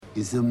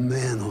is a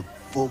man of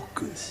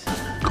focus,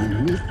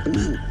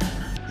 commitment,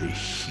 and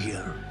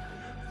sheer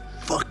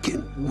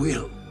fucking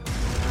will.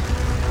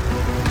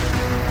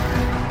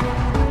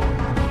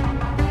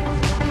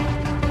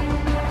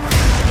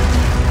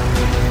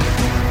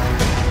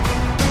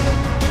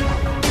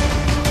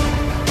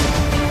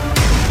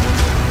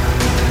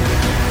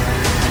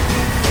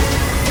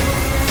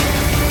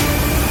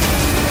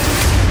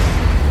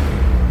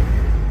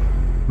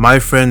 My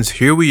friends,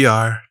 here we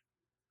are.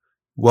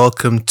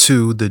 Welcome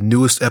to the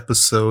newest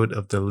episode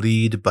of the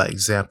Lead by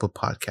Example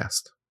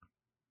podcast.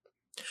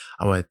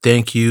 I want to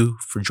thank you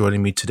for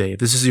joining me today. If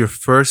this is your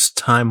first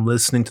time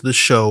listening to the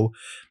show,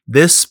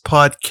 this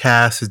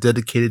podcast is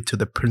dedicated to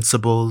the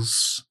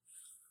principles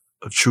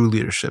of true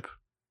leadership,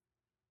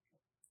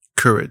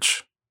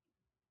 courage,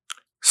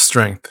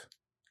 strength,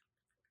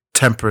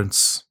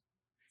 temperance,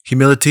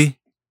 humility,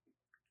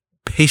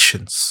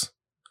 patience,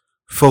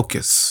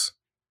 focus,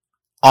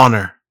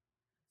 honor,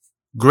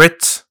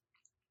 grit,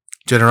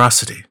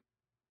 generosity,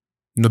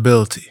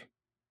 nobility,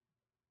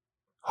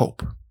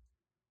 hope.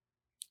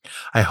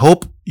 I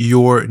hope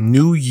your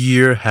new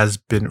year has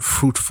been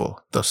fruitful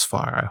thus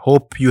far. I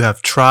hope you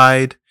have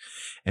tried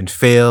and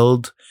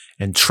failed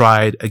and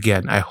tried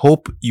again. I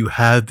hope you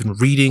have been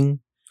reading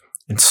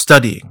and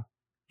studying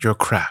your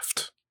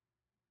craft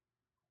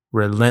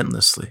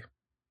relentlessly.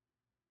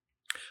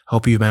 I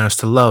hope you managed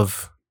to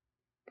love.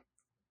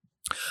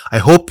 I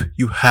hope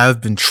you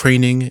have been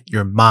training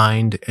your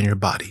mind and your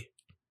body.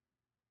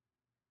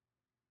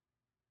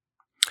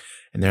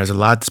 And there's a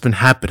lot that's been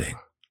happening.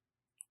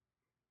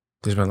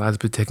 There's been a lot that's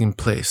been taking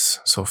place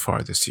so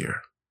far this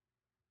year.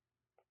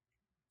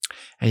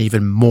 And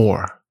even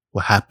more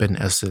will happen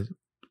as the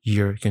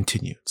year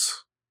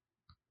continues.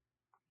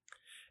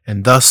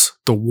 And thus,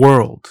 the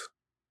world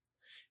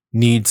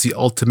needs the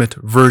ultimate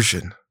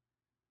version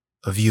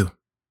of you.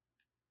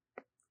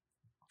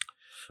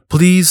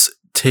 Please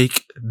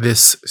take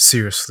this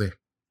seriously.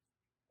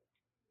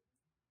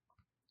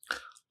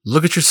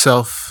 Look at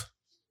yourself.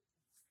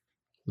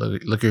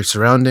 Look at your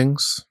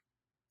surroundings,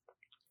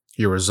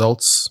 your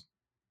results,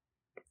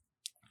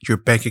 your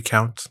bank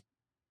account.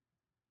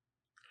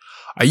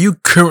 Are you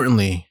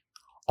currently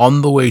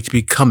on the way to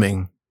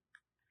becoming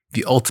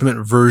the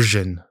ultimate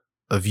version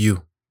of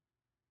you?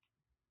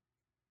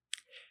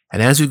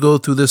 And as you go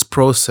through this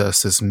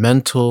process, this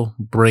mental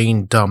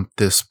brain dump,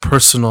 this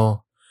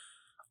personal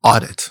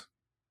audit,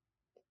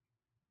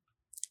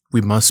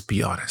 we must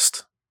be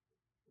honest.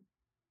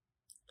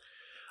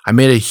 I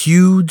made a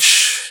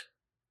huge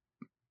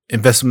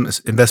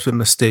investment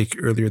mistake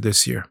earlier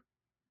this year,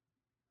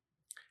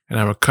 and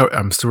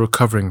I'm still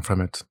recovering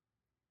from it.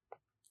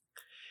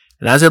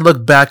 And as I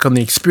look back on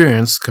the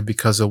experience,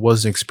 because it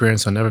was an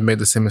experience, I'll never make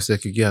the same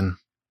mistake again,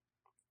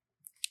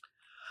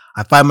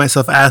 I find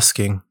myself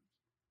asking,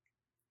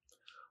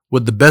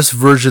 would the best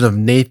version of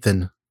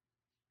Nathan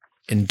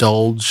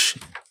indulge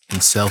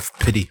in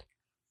self-pity?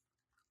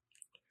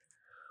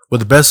 Would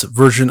the best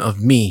version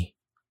of me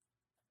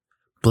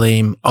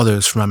blame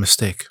others for my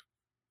mistake?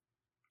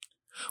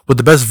 Would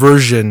the best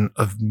version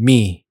of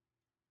me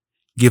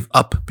give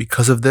up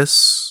because of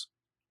this?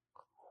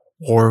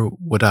 Or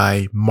would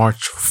I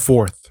march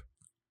forth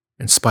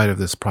in spite of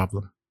this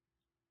problem?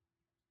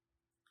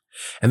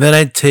 And then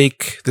I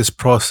take this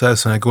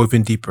process and I go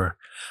even deeper.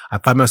 I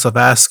find myself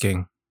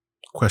asking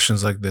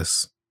questions like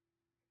this.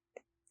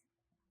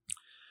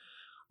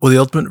 Will the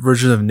ultimate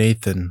version of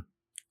Nathan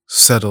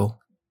settle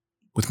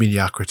with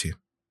mediocrity?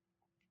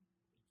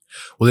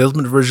 Will the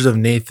ultimate version of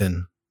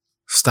Nathan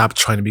stop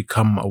trying to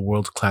become a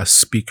world-class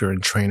speaker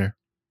and trainer?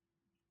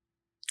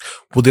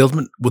 Will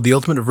the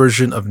ultimate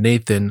version of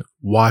Nathan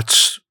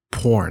watch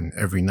porn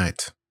every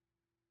night?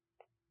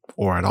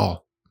 Or at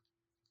all?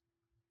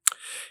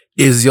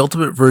 Is the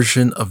ultimate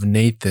version of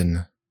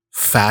Nathan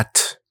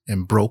fat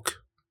and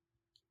broke?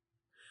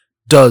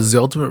 Does the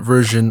ultimate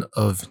version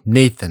of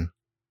Nathan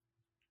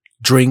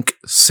drink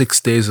 6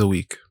 days a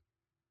week?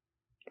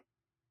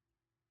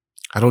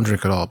 I don't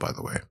drink at all, by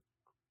the way.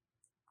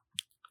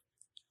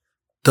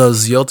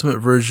 Does the ultimate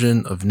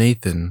version of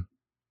Nathan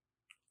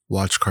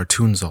watch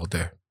cartoons all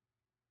day?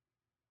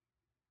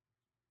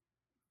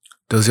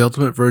 Does the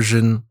ultimate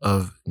version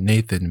of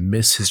Nathan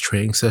miss his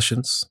training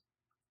sessions?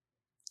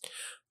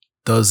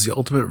 Does the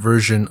ultimate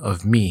version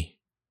of me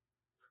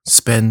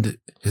spend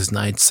his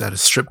nights at a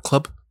strip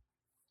club?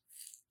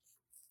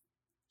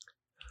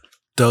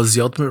 Does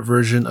the ultimate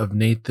version of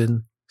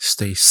Nathan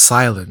stay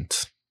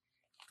silent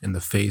in the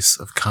face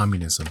of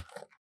communism?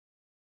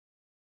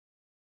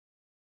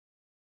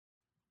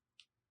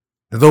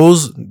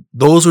 Those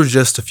were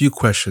just a few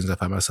questions I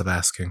find myself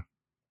asking.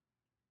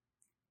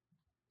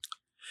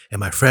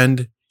 And my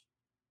friend,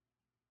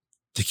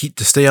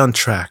 to stay on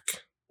track,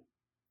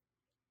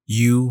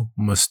 you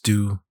must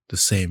do the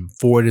same.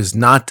 For it is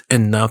not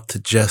enough to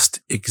just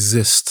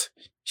exist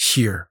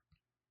here.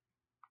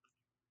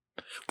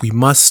 We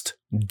must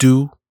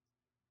do,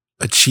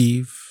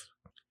 achieve,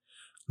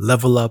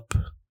 level up,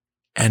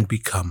 and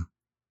become.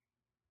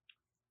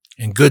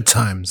 In good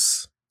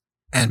times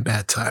and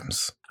bad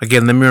times.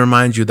 Again, let me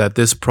remind you that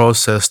this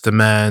process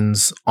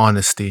demands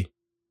honesty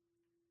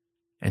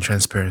and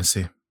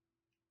transparency.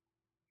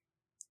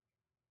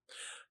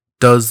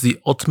 Does the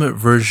ultimate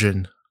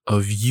version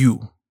of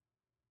you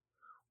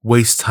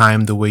waste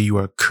time the way you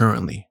are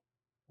currently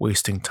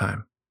wasting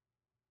time?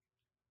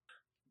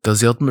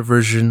 Does the ultimate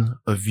version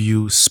of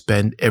you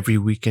spend every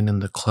weekend in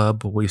the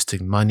club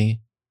wasting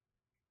money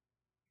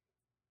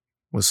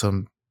with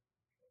some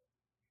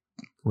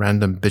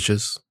random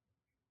bitches?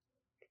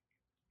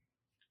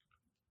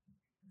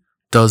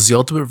 Does the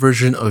ultimate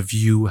version of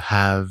you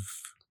have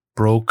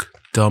broke,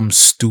 dumb,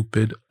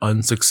 stupid,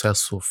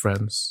 unsuccessful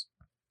friends?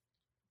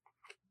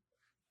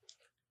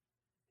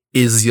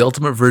 Is the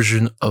ultimate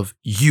version of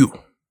you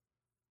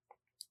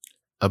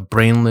a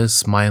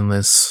brainless,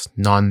 mindless,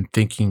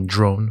 non-thinking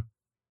drone?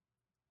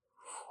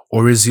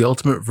 Or is the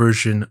ultimate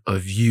version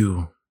of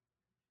you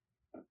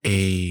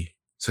a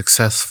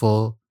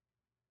successful,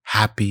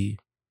 happy,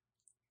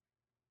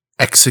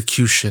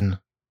 execution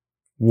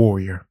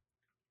warrior?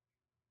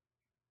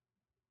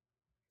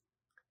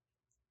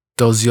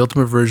 Does the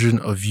ultimate version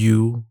of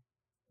you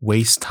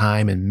waste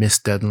time and miss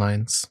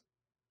deadlines?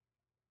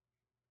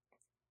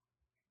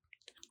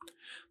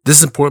 This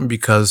is important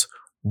because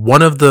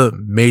one of the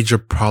major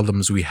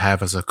problems we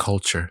have as a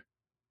culture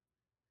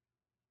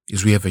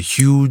is we have a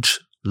huge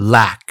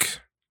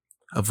lack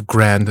of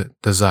grand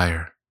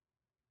desire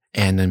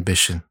and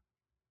ambition.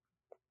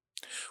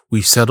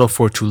 We settle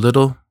for too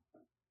little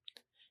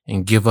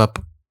and give up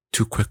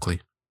too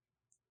quickly.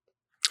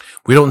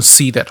 We don't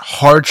see that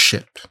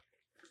hardship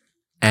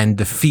and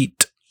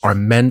defeat are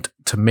meant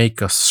to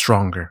make us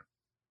stronger.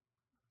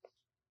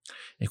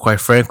 And quite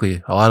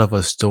frankly, a lot of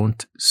us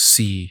don't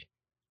see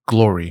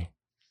glory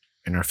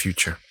in our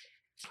future.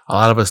 A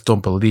lot of us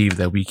don't believe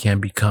that we can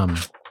become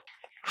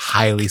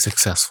highly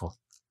successful.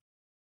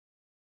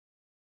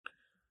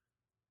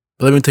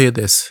 But let me tell you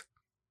this.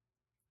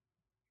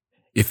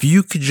 If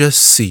you could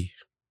just see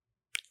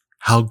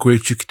how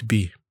great you could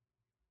be,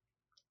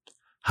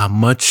 how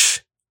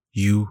much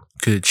you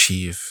could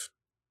achieve,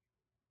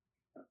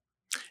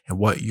 and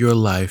what your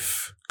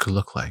life could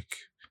look like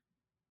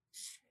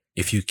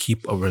if you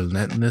keep a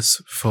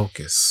relentless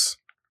focus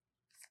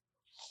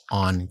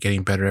on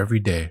getting better every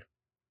day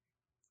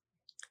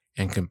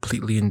and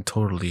completely and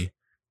totally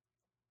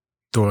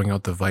throwing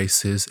out the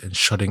vices and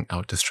shutting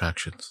out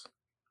distractions.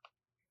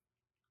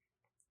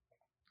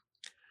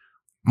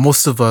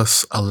 Most of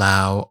us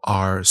allow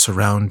our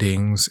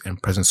surroundings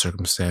and present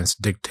circumstance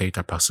dictate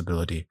our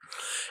possibility,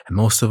 and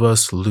most of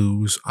us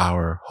lose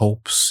our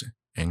hopes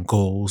and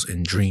goals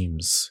and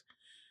dreams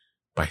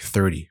by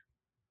 30.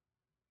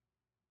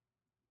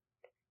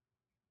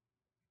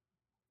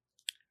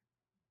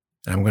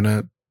 And I'm going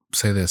to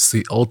say this,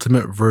 the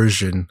ultimate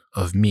version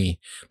of me,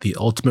 the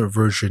ultimate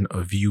version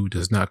of you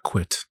does not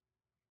quit.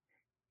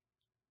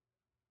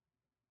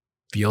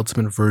 The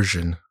ultimate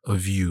version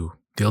of you,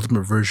 the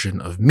ultimate version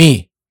of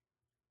me,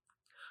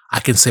 I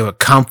can say with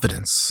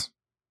confidence,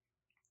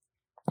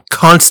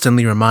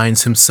 constantly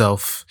reminds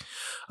himself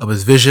of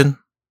his vision,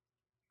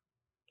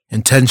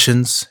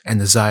 intentions, and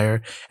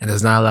desire, and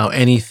does not allow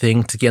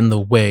anything to get in the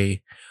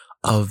way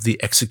of the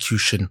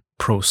execution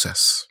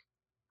process.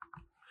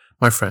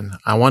 My friend,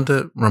 I want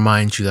to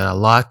remind you that a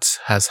lot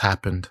has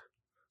happened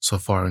so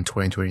far in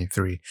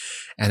 2023.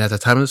 And at the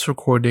time of this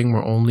recording,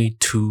 we're only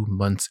 2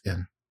 months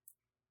in.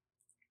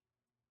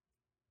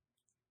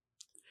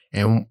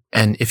 And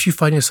if you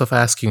find yourself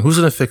asking, who's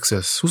going to fix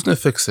this? Who's going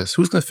to fix this?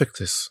 Who's going to fix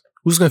this?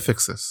 Who's going to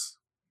fix this?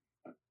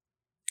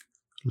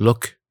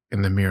 Look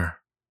in the mirror.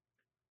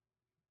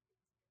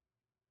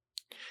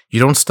 You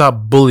don't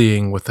stop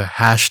bullying with a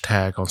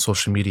hashtag on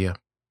social media.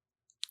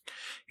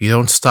 You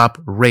don't stop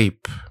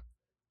rape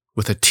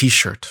with a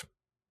t-shirt.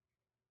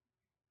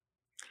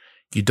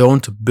 You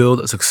don't build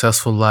a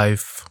successful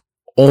life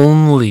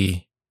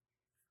only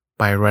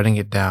by writing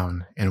it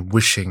down and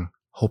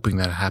hoping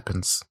that it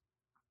happens.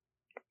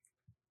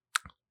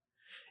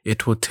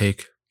 It will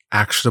take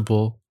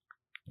actionable,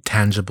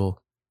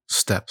 tangible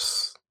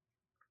steps.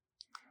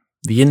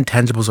 The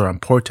intangibles are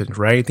important.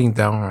 Writing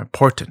down are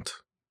important.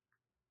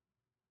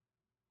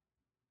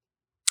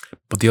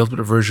 But the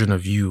ultimate version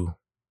of you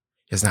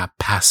is not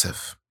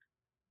passive.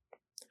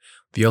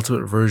 The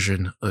ultimate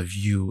version of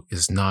you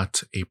is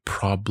not a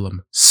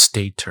problem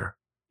stater.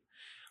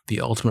 The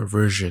ultimate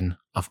version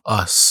of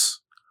us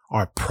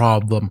are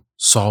problem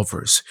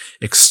solvers,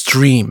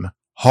 extreme,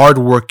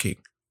 hardworking,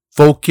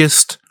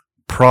 focused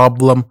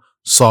problem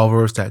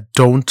solvers that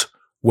don't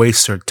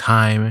waste their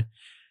time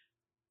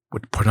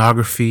with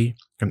pornography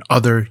and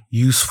other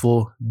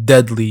useful,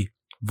 deadly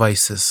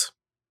vices.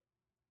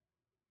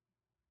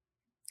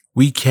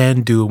 We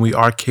can do and we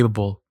are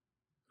capable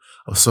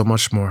of so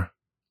much more.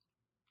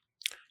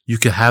 You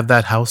could have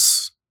that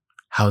house,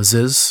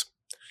 houses.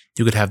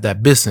 You could have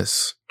that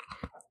business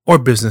or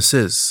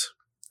businesses.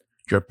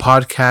 Your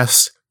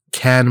podcast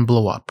can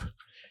blow up.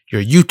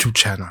 Your YouTube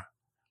channel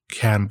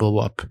can blow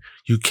up.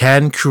 You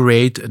can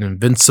create an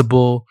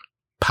invincible,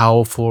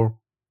 powerful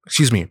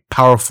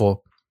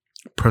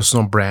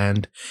personal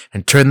brand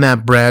and turn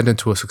that brand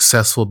into a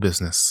successful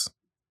business.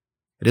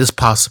 It is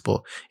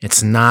possible.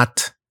 It's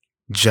not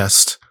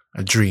just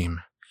a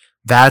dream.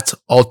 That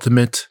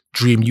ultimate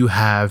dream you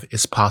have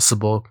is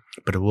possible,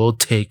 but it will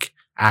take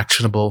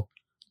actionable,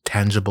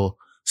 tangible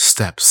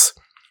steps.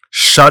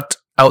 Shut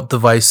out the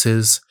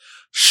vices.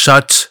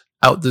 Shut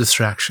out the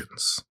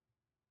distractions.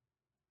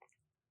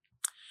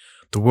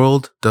 The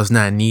world does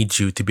not need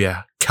you to be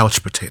a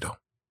couch potato,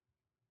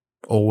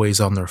 always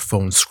on their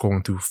phone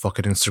scrolling through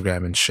fucking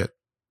Instagram and shit.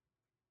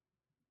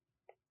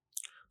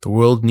 The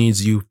world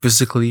needs you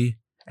physically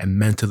and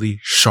mentally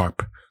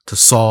sharp to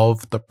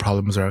solve the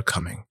problems that are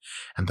coming.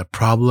 And the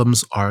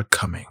problems are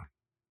coming.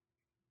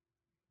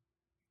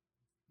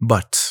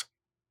 But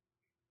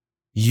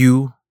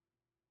you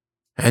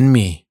and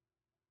me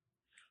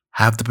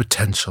have the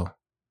potential,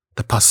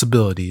 the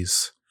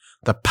possibilities,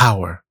 the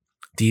power,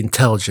 the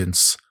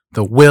intelligence,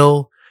 the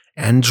will,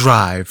 and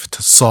drive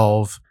to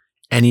solve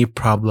any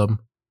problem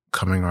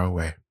coming our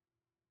way.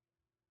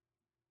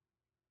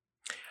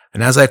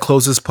 And as I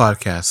close this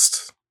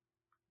podcast,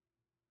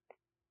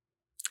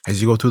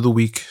 as you go through the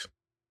week,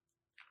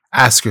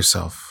 ask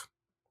yourself,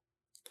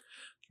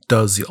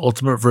 does the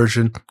ultimate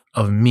version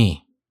of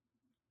me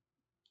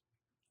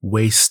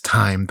waste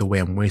time the way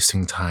I'm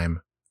wasting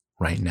time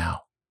right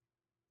now?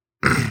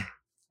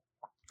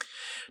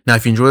 Now,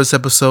 if you enjoyed this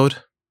episode,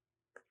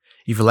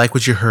 if you like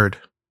what you heard,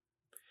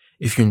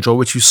 if you enjoy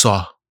what you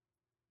saw,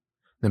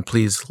 then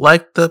please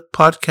like the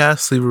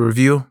podcast, leave a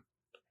review,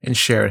 and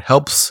share. It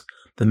helps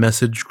the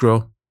message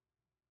grow.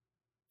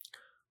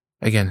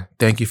 Again,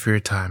 thank you for your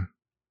time.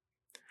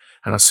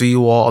 And I'll see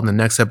you all on the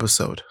next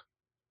episode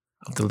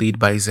of the Lead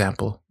by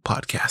Example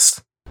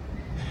podcast.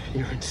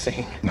 You're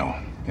insane. No.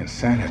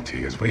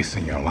 Insanity is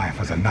wasting your life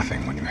as a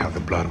nothing when you have the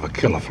blood of a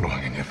killer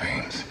flowing in your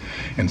veins.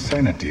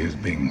 Insanity is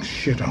being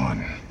shit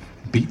on,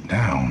 beat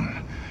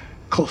down,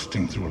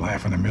 coasting through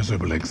life in a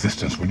miserable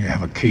existence when you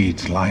have a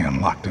caged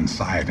lion locked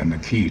inside and the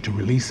key to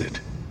release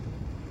it.